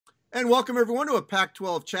And welcome everyone to a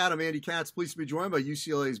Pac-12 chat. I'm Andy Katz, pleased to be joined by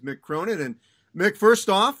UCLA's Mick Cronin. And Mick, first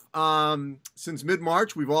off, since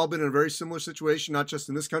mid-March, we've all been in a very similar situation, not just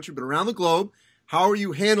in this country, but around the globe. How are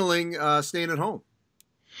you handling staying at home?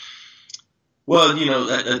 Well,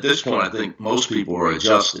 at this point, I think most people are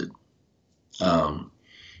adjusted.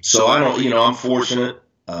 So I don't, I'm fortunate.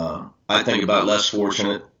 I think about less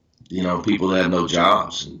fortunate, people that have no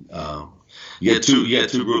jobs. You get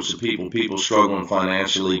two groups of people struggling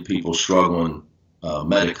financially, people struggling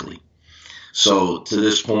medically. So to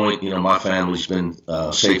this point, my family's been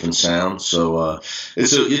safe and sound. So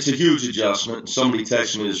it's a huge adjustment. Somebody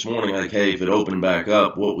texted me this morning like, "Hey, if it opened back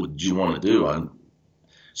up, what would you want to do?"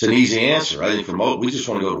 It's an easy answer. I think for most, we just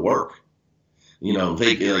want to go to work.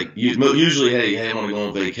 Usually, hey, I want to go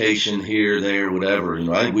on vacation here, there, whatever.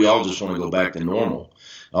 I think we all just want to go back to normal.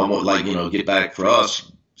 I want, get back for us,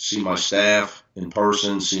 see my staff in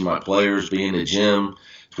person, see my players, be in the gym,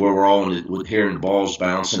 to where we're all hearing the balls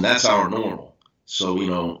bounce, and that's our normal.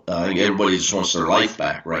 So, I think everybody just wants their life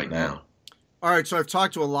back right now. All right, so I've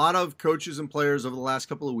talked to a lot of coaches and players over the last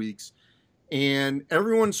couple of weeks, and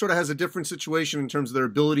everyone sort of has a different situation in terms of their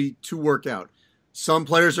ability to work out. Some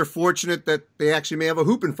players are fortunate that they actually may have a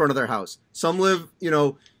hoop in front of their house. Some live,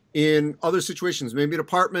 in other situations, maybe an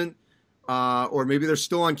apartment, or maybe they're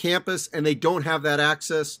still on campus and they don't have that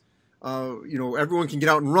access. Everyone can get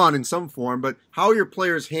out and run in some form, but how are your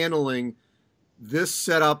players handling this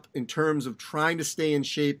setup in terms of trying to stay in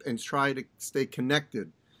shape and try to stay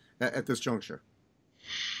connected at this juncture?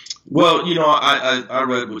 Well, I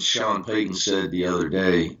read what Sean Payton said the other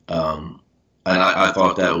day, and I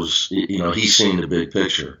thought that was, he's seen the big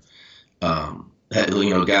picture. Guys,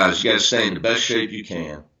 you got to stay in the best shape you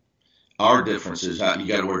can. Our difference is you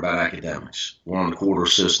got to worry about academics. We're on the quarter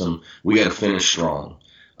system. We got to finish strong.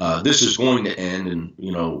 This is going to end, and,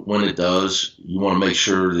 when it does, you want to make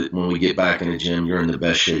sure that when we get back in the gym, you're in the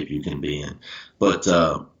best shape you can be in. But,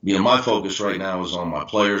 my focus right now is on my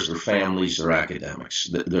players, their families, their academics.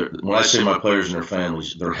 When I say my players and their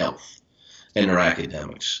families, their health and their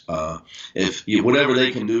academics. Whatever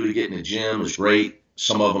they can do to get in the gym is great.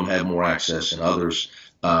 Some of them have more access than others.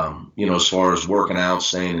 As far as working out,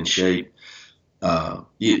 staying in shape,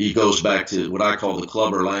 it goes back to what I call the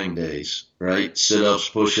Clubber Lang days, right? Sit-ups,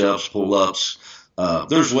 push-ups, pull-ups.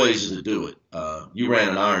 There's ways to do it. You ran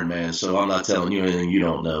an Ironman, so I'm not telling you anything you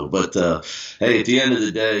don't know. But, hey, at the end of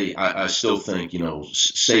the day, I still think,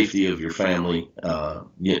 safety of your family,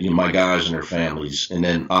 my guys and their families, and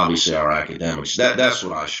then obviously our academics. That's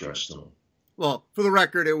what I stress to them. Well, for the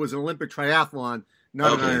record, it was an Olympic triathlon,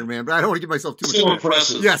 not an Ironman, but I don't want to give myself too much credit. Still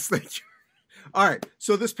impressive. Yes, thank you. All right,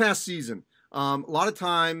 so this past season, a lot of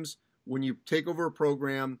times when you take over a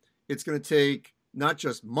program, it's going to take not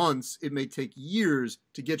just months, it may take years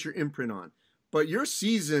to get your imprint on. But your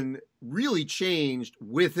season really changed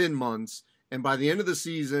within months. And by the end of the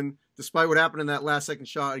season, despite what happened in that last second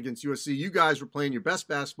shot against USC, you guys were playing your best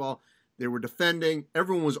basketball. They were defending.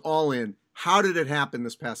 Everyone was all in. How did it happen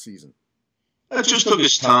this past season? That just took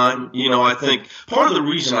its time. I think part of the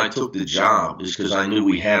reason I took the job is because I knew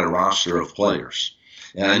we had a roster of players.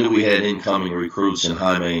 And I knew we had incoming recruits in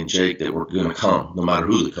Jaime and Jake that were going to come, no matter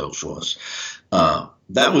who the coach was.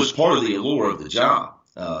 That was part of the allure of the job.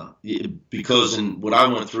 Because in what I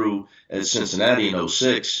went through at Cincinnati in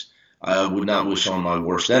 2006, I would not wish on my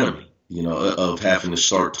worst enemy, of having to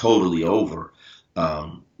start totally over.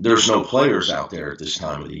 There's no players out there at this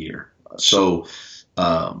time of the year. So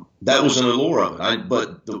that was an allure of it.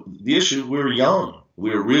 But the issue, we were young. We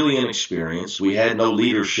were really inexperienced. We had no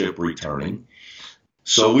leadership returning.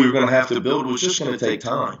 So we were going to have to build. It was just going to take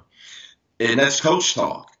time. And that's coach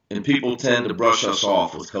talk. And people tend to brush us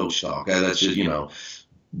off with coach talk. That's just,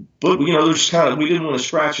 But, there's we didn't want to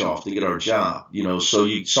scratch off to get our job, So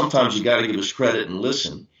sometimes you got to give us credit and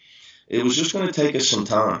listen. It was just going to take us some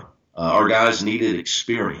time. Our guys needed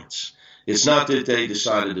experience. It's not that they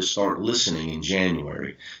decided to start listening in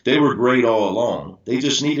January. They were great all along. They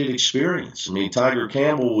just needed experience. I mean, Tiger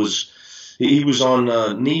Campbell was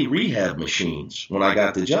on knee rehab machines when I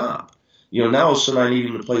got the job. Now all of a sudden I need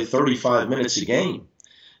him to play 35 minutes a game.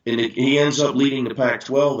 And he ends up leading the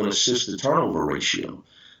Pac-12 in assist-to-turnover ratio.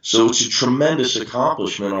 So it's a tremendous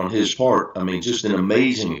accomplishment on his part. I mean, just an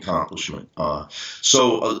amazing accomplishment.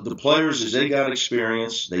 So the players, as they got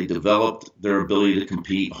experience, they developed their ability to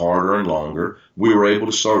compete harder and longer. We were able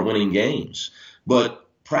to start winning games. But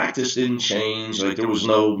practice didn't change. There was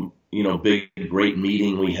no, big, great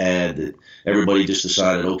meeting we had that everybody just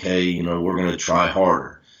decided, okay, we're going to try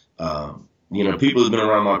harder. People who've been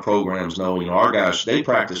around my programs know, our guys, they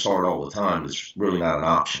practice hard all the time. It's really not an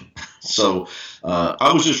option. So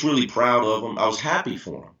I was just really proud of them. I was happy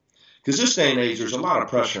for them. Because this day and age, there's a lot of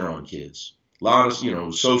pressure on kids. A lot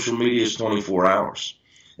of, social media is 24 hours.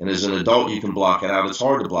 And as an adult, you can block it out. It's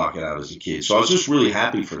hard to block it out as a kid. So I was just really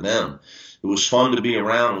happy for them. It was fun to be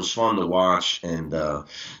around. It was fun to watch, and to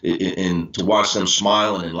watch them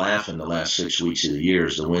smiling and laughing the last 6 weeks of the year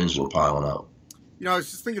as the wins were piling up. I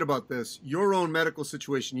was just thinking about this. Your own medical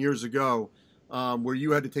situation years ago, where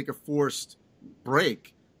you had to take a forced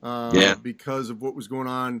break because of what was going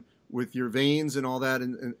on with your veins and all that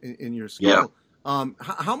in your skull. Yeah.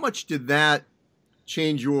 How much did that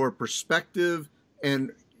change your perspective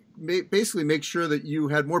and basically make sure that you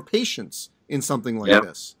had more patience in something like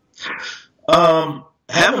this?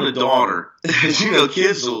 Having a daughter,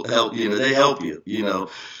 kids will help you. They help you.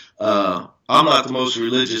 I'm not the most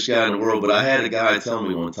religious guy in the world, but I had a guy tell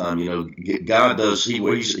me one time, God does.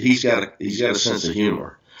 He's got a sense of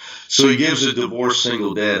humor. So he gives a divorced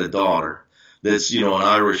single dad a daughter that's, an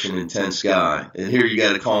Irish and intense guy. And here you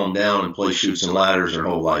got to calm down and play Chutes and Ladders her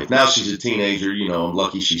whole life. Now she's a teenager, I'm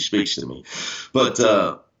lucky she speaks to me. But,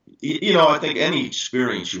 I think any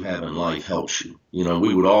experience you have in life helps you.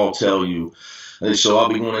 We would all tell you, and so I'll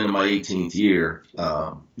be going into my 18th year,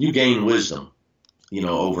 you gain wisdom,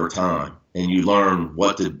 over time. And you learn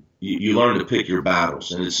you learn to pick your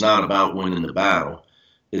battles. And it's not about winning the battle.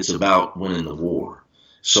 It's about winning the war.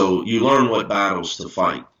 So you learn what battles to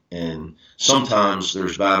fight. And sometimes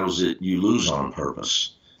there's battles that you lose on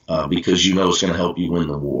purpose because it's going to help you win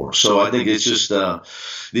the war. So I think it's just the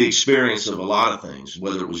experience of a lot of things,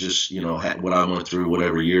 whether it was just, what I went through,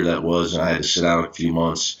 whatever year that was, and I had to sit out a few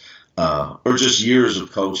months, or just years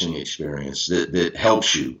of coaching experience that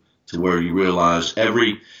helps you to where you realize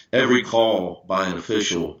every call by an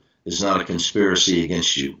official is not a conspiracy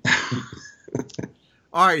against you.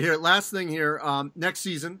 All right, here, last thing here. Next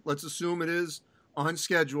season, let's assume it is on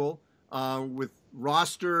schedule with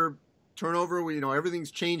roster turnover.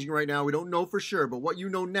 Everything's changing right now. We don't know for sure, but what you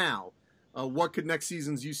know now, what could next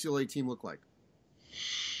season's UCLA team look like?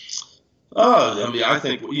 I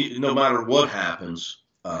think no matter what happens,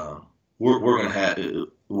 we're going to have,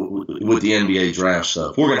 with the NBA draft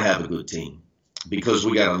stuff, we're going to have a good team because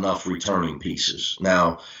we got enough returning pieces.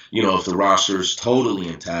 Now, if the roster is totally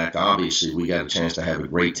intact, obviously we got a chance to have a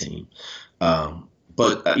great team.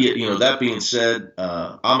 But, that being said,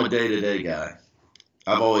 I'm a day-to-day guy.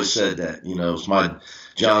 I've always said that. It's my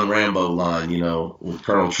John Rambo line, when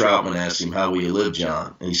Colonel Troutman asked him, how will you live,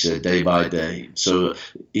 John? And he said, day by day. So,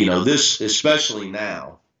 this, especially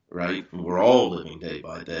now, right, we're all living day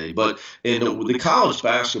by day. But in the college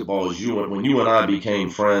basketball, when you and I became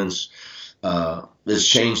friends, it's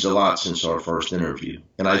changed a lot since our first interview.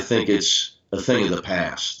 And I think it's a thing of the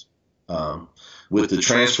past. With the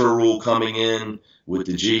transfer rule coming in, with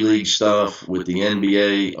the G League stuff, with the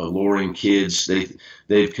NBA alluring kids,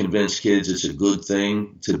 they've convinced kids it's a good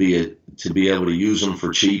thing to be able to use them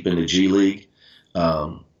for cheap in the G League.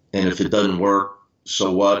 And if it doesn't work,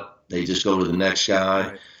 so what? They just go to the next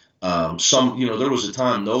guy. Right. There was a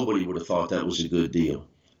time nobody would have thought that was a good deal.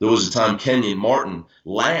 There was a time Kenyon Martin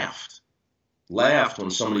laughed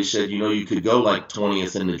when somebody said, you could go like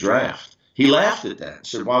 20th in the draft. He laughed at that.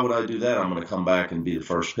 Said, why would I do that? I'm going to come back and be the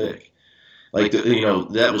first pick. Like,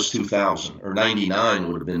 that was 2000 or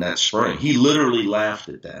 99 would have been that spring. He literally laughed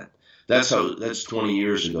at that. That's 20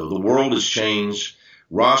 years ago. The world has changed.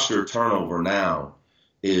 Roster turnover now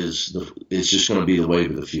it's just going to be the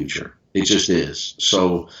wave of the future. It just is.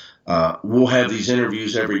 So, we'll have these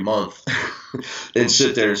interviews every month and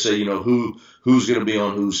sit there and say, who's going to be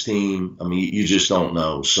on whose team. I mean, you just don't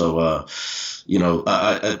know. So,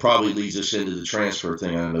 it probably leads us into the transfer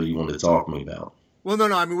thing I know you wanted to talk to me about. Well,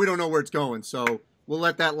 no. I mean, we don't know where it's going, so we'll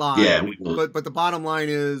let that lie. Yeah, but the bottom line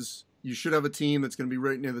is you should have a team that's going to be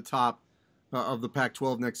right near the top of the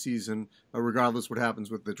Pac-12 next season, regardless what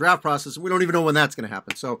happens with the draft process. And we don't even know when that's going to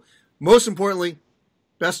happen. So most importantly,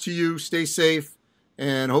 best to you. Stay safe.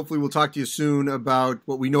 And hopefully we'll talk to you soon about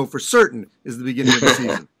what we know for certain is the beginning of the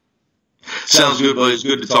season. Sounds good, buddy. It's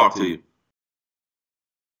good to talk to you.